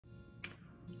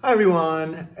Hi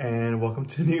everyone, and welcome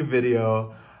to a new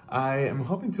video. I am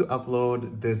hoping to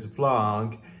upload this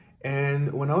vlog,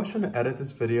 and when I was trying to edit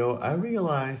this video, I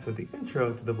realized with the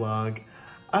intro to the vlog,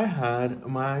 I had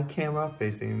my camera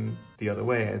facing the other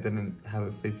way. I didn't have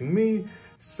it facing me,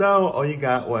 so all you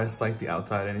got was like the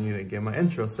outside and you didn't get my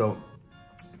intro. So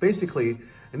basically,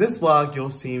 in this vlog, you'll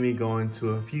see me going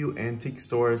to a few antique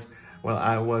stores while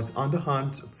I was on the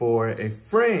hunt for a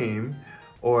frame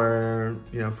or,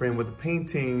 frame with a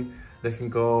painting that can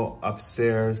go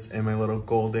upstairs in my little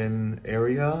golden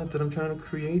area that I'm trying to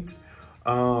create.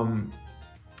 So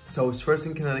I was first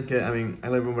in Connecticut. I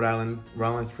live in Rhode Island. Rhode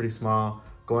Island's pretty small.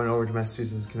 Going over to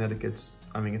Massachusetts, Connecticut's,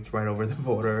 it's right over the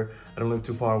border. I don't live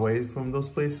too far away from those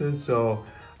places. So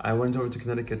I went over to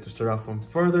Connecticut to start off from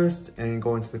furthest and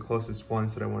go into the closest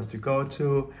ones that I wanted to go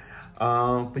to.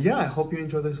 But yeah, I hope you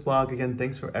enjoy this vlog. Again,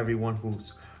 thanks for everyone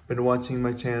who's been watching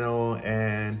my channel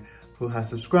and who has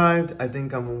subscribed. I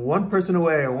think I'm one person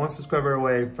away, or one subscriber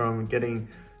away from getting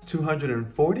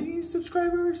 240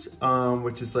 subscribers,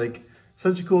 which is like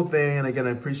such a cool thing. And again, I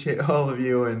appreciate all of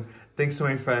you, and thanks to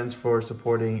my friends for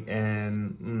supporting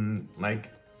and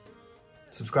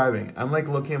subscribing. I'm like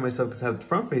looking at myself because I have the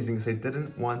front facing because I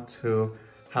didn't want to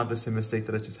have the same mistake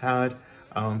that I just had.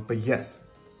 But yes,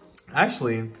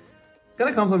 actually,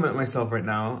 gotta compliment myself right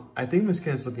now. I think my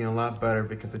skin is looking a lot better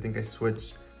because I think I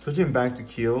switching back to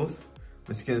Kiehl's.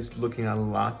 My skin is looking a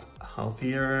lot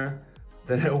healthier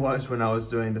than it was when I was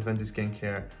doing the Fenty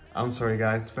skincare. I'm sorry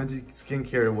guys, the Fenty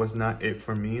skincare was not it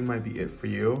for me. It might be it for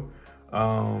you.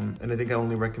 And I think I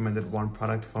only recommended one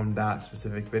product from that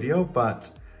specific video, but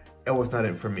it was not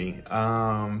it for me.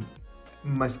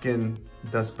 My skin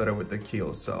does better with the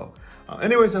Kiehl's. So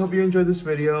anyways, I hope you enjoyed this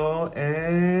video,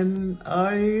 and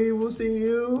I will see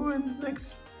you in the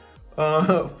next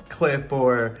clip,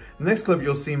 or the next clip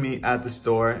you'll see me at the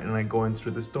store and like going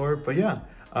through the store. But yeah,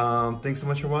 thanks so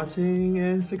much for watching,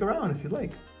 and stick around if you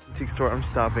like. Antique store I'm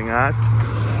stopping at.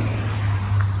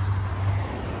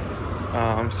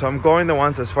 So I'm going the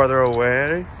ones that's farther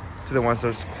away to the ones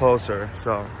that's closer.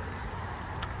 So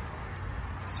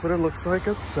that's what it looks like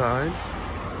outside.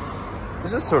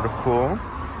 This is sort of cool.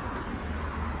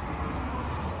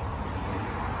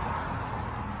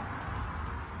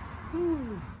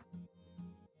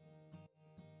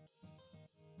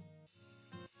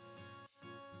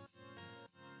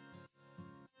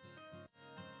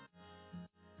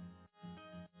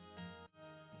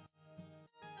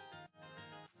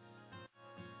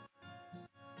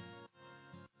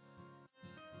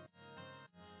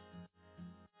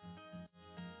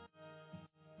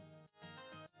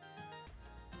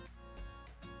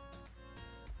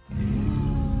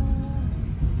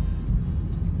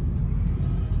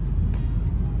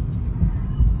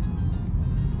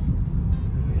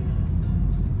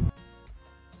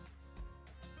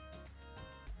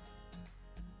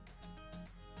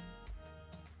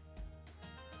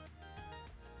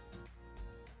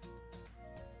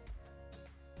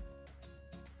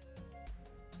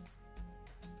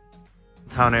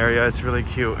 Town area is really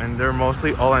cute, and they're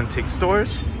mostly all antique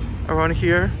stores around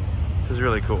here, which is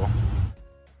really cool.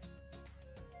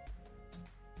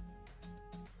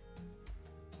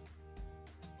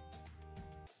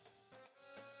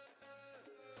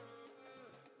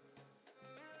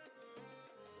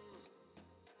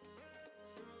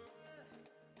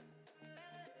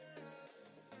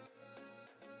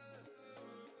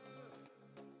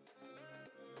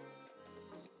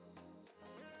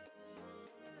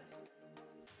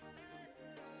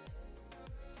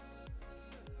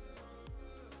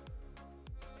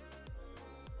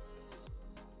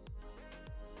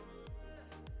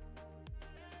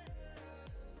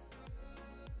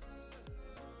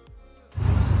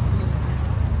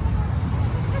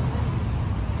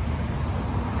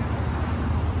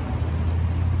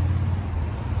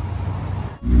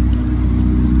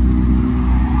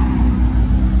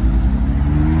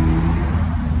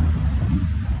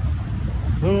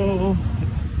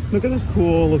 Look at this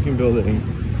cool looking building.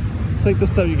 It's like the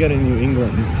stuff you get in New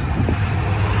England.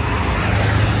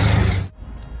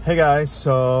 Hey guys,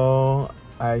 so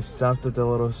I stopped at the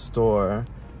little store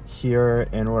here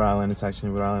in Rhode Island. It's actually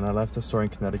in Rhode Island. I left the store in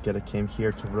Connecticut. I came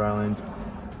here to Rhode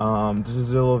Island. This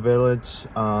is a little village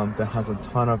that has a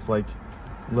ton of like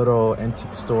little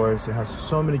antique stores. It has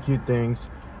so many cute things.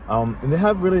 And they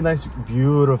have really nice,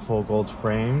 beautiful gold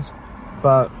frames.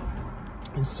 But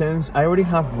since I already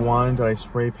have one that I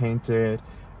spray painted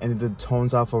and the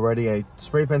tones off already, I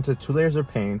spray painted 2 layers of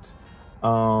paint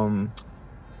to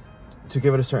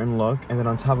give it a certain look, and then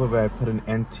on top of it I put an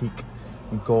antique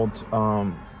gold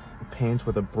paint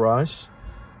with a brush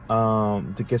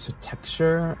that gives a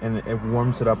texture and it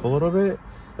warms it up a little bit.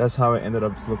 That's how it ended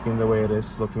up looking the way it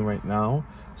is looking right now.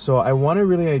 So I wanted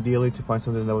really ideally to find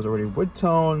something that was already wood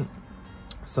tone,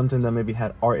 something that maybe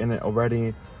had art in it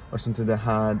already, or something that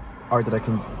had art that I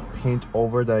can paint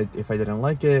over that if I didn't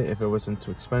like it, if it wasn't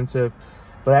too expensive.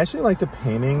 But I actually like the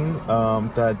painting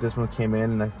that this one came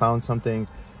in, and I found something.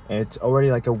 It's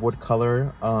already like a wood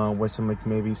color with some like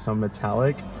maybe some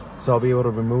metallic. So I'll be able to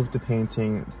remove the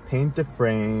painting, paint the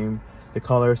frame, the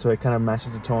color, so it kind of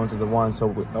matches the tones of the one.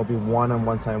 So it'll be one on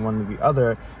one side, one on the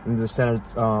other, and the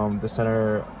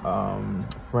center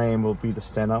frame will be the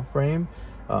standout frame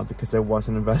because it was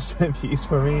an investment piece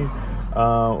for me,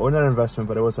 or not an investment,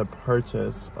 but it was a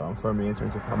purchase for me in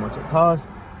terms of how much it cost.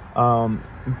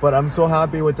 But I'm so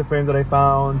happy with the frame that I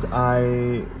found.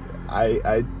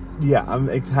 Yeah,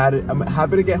 I'm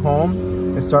happy to get home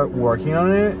and start working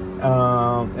on it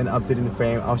and updating the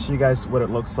frame. I'll show you guys what it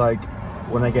looks like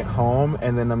when I get home,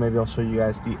 and then maybe I'll show you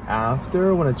guys the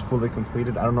after when it's fully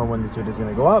completed. I don't know when this video is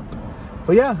gonna go up,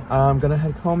 but yeah, I'm gonna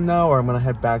head home now, or I'm gonna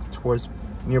head back towards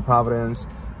near Providence.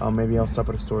 Maybe I'll stop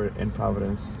at a store in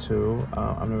Providence too.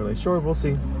 I'm not really sure, we'll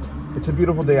see. It's a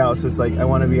beautiful day out, so it's like I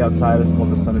want to be outside while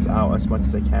the sun is out as much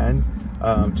as I can,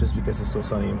 just because it's so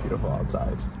sunny and beautiful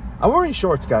outside. I'm wearing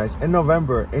shorts, guys, in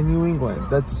November in New England.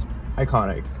 That's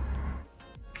iconic.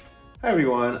 Hi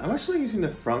everyone, I'm actually using the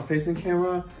front-facing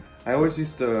camera. I always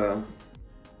use the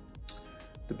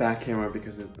back camera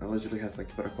because it allegedly has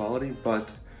like better quality,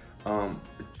 but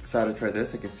if I had to try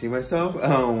this, I can see myself.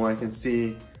 I can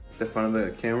see the front of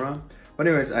the camera. But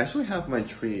anyways, I actually have my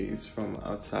trees from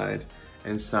outside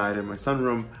inside in my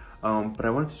sunroom, but I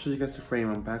wanted to show you guys the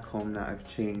frame. I'm back home now. I've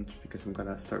changed because I'm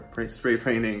gonna start spray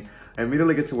painting. I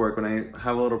immediately get to work. When I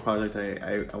have a little project,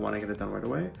 I want to get it done right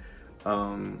away.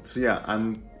 So yeah,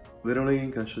 I'm literally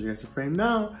gonna show you guys the frame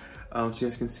now, so you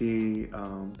guys can see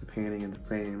the painting and the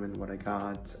frame and what I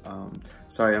got.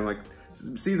 Sorry, I'm like,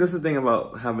 see, this is the thing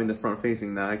about having the front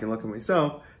facing. Now I can look at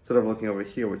myself instead of looking over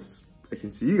here, which is, I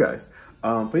can see you guys.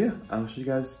 But yeah, I'll show you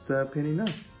guys the painting now.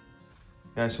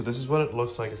 Guys, so this is what it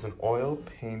looks like. It's an oil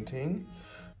painting.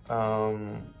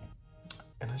 And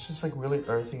it's just like really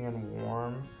earthy and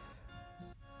warm.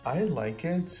 I like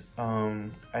it.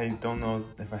 I don't know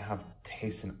if I have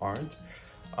taste in art,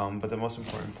 but the most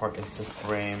important part is the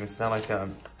frame. It's not like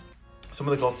some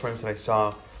of the gold frames that I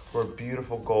saw were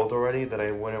beautiful gold already that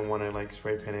I wouldn't want to like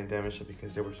spray paint and damage it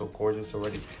because they were so gorgeous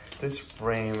already. This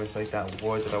frame is like that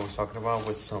wood that I was talking about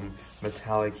with some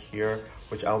metallic here,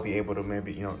 which I'll be able to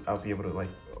maybe, you know, I'll be able to like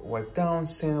wipe down,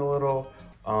 sand a little,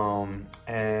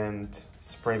 and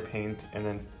spray paint, and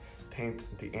then paint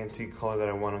the antique color that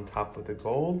I want on top of the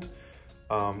gold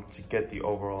to get the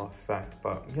overall effect.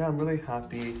 But yeah, I'm really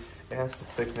happy. It has the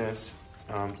thickness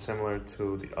similar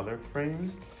to the other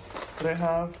frame that I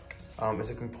have.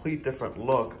 It's a complete different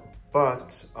look,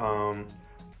 but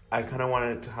I kind of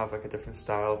wanted it to have like a different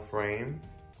style frame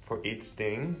for each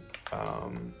thing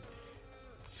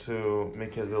to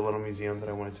make it a little museum that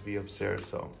I wanted to be upstairs.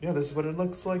 So yeah, this is what it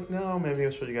looks like now. Maybe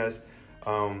I'll show you guys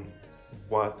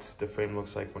what the frame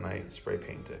looks like when I spray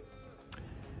paint it.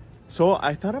 So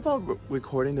I thought about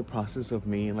recording the process of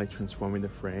me like transforming the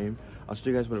frame. I'll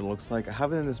show you guys what it looks like. I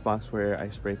have it in this box where I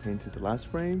spray painted the last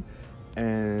frame,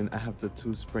 and I have the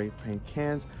 2 spray paint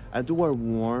cans. I do a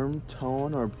warm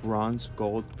tone or bronze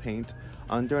gold paint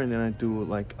under, and then I do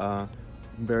like a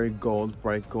very gold,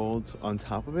 bright gold on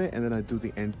top of it, and then I do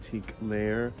the antique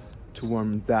layer to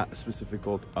warm that specific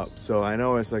gold up. So I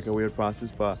know it's like a weird process,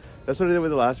 but that's what I did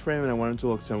with the last frame, and I wanted it to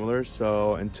look similar,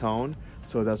 so in tone.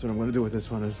 So that's what I'm gonna do with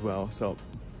this one as well. So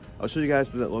I'll show you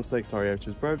guys what it looks like. Sorry, I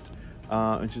just burped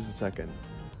in just a second.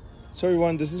 So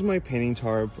everyone, this is my painting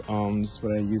tarp. This is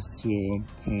what I used to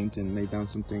paint and lay down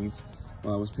some things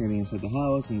while I was painting inside the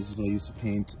house, and this is what I used to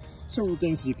paint several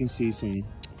things. So you can see some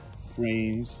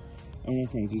frames. Oh, no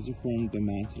frames, these are from the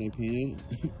mats that I painted.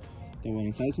 That went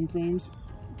inside some frames.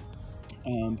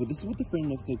 But this is what the frame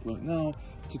looks like right now.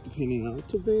 Took the painting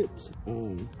out of it.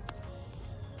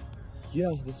 Yeah,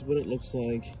 this is what it looks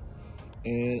like.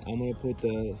 And I'm gonna put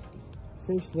the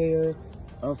first layer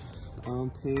of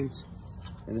paint.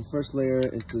 And the first layer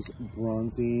is this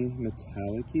bronzy,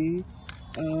 metallic-y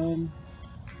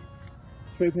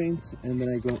spray paint. And then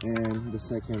I go in the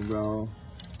second row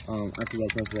after that,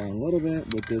 press it down a little bit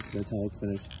with this metallic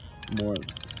finish, more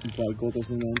bright gold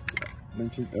as I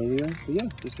mentioned earlier. But yeah,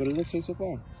 this is what it looks like so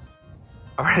far.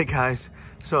 Alright guys,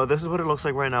 so this is what it looks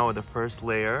like right now with the first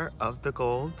layer of the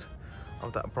gold,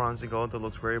 of that bronzy gold that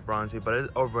looks very bronzy, but it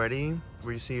already,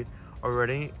 where you see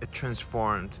already, it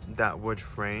transformed that wood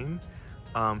frame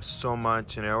so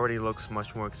much, and it already looks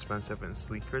much more expensive and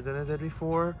sleeker than it did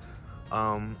before.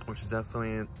 which is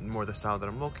definitely more the style that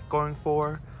I'm going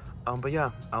for. But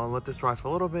yeah, I'll let this dry for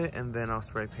a little bit and then I'll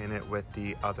spray paint it with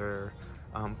the other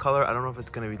color. I don't know if it's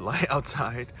gonna be light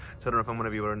outside, so I don't know if I'm gonna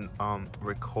be able to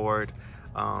record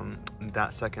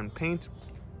that second paint,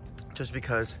 just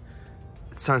because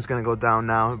the sun's gonna go down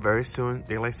now very soon.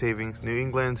 Daylight savings, New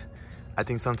England. I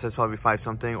think sunset's probably 5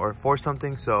 something or 4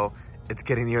 something, so it's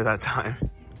getting near that time.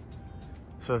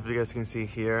 So if you guys can see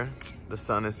here, the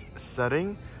sun is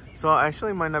setting. So I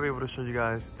actually might not be able to show you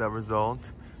guys the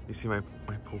result. You see my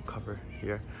pool cover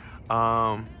here.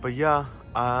 But yeah,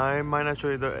 I might not show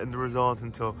you the result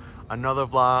until another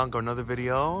vlog or another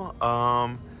video,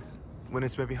 when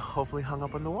it's maybe hopefully hung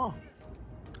up on the wall.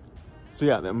 So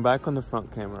yeah, I'm back on the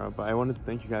front camera, but I wanted to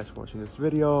thank you guys for watching this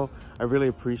video. I really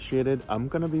appreciate it. I'm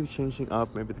gonna be changing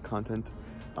up maybe the content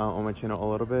on my channel a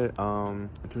little bit,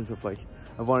 in terms of like,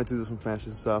 I wanted to do some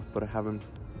fashion stuff, but I haven't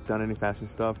done any fashion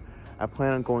stuff. I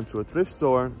plan on going to a thrift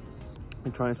store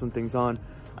and trying some things on.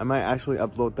 I might actually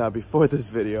upload that before this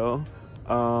video.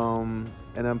 And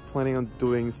I'm planning on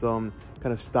doing some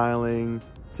kind of styling,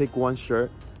 take one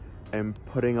shirt and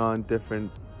putting on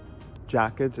different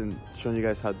jackets and showing you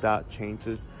guys how that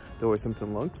changes the way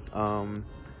something looks. I'm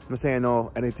not saying I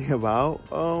know anything about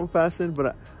fashion,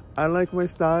 but I like my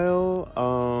style,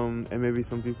 and maybe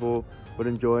some people would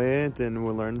enjoy it and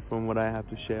will learn from what I have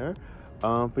to share.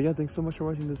 But yeah, thanks so much for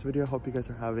watching this video. I hope you guys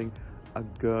are having a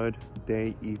good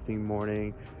day, evening,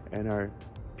 morning, and are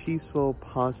peaceful,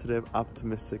 positive,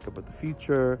 optimistic about the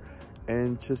future,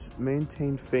 and just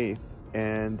maintain faith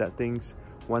and that things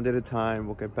one day at a time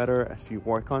will get better if you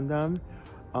work on them.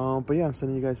 But yeah, I'm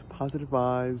sending you guys positive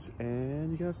vibes,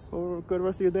 and you have a good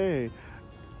rest of your day.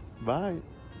 Bye.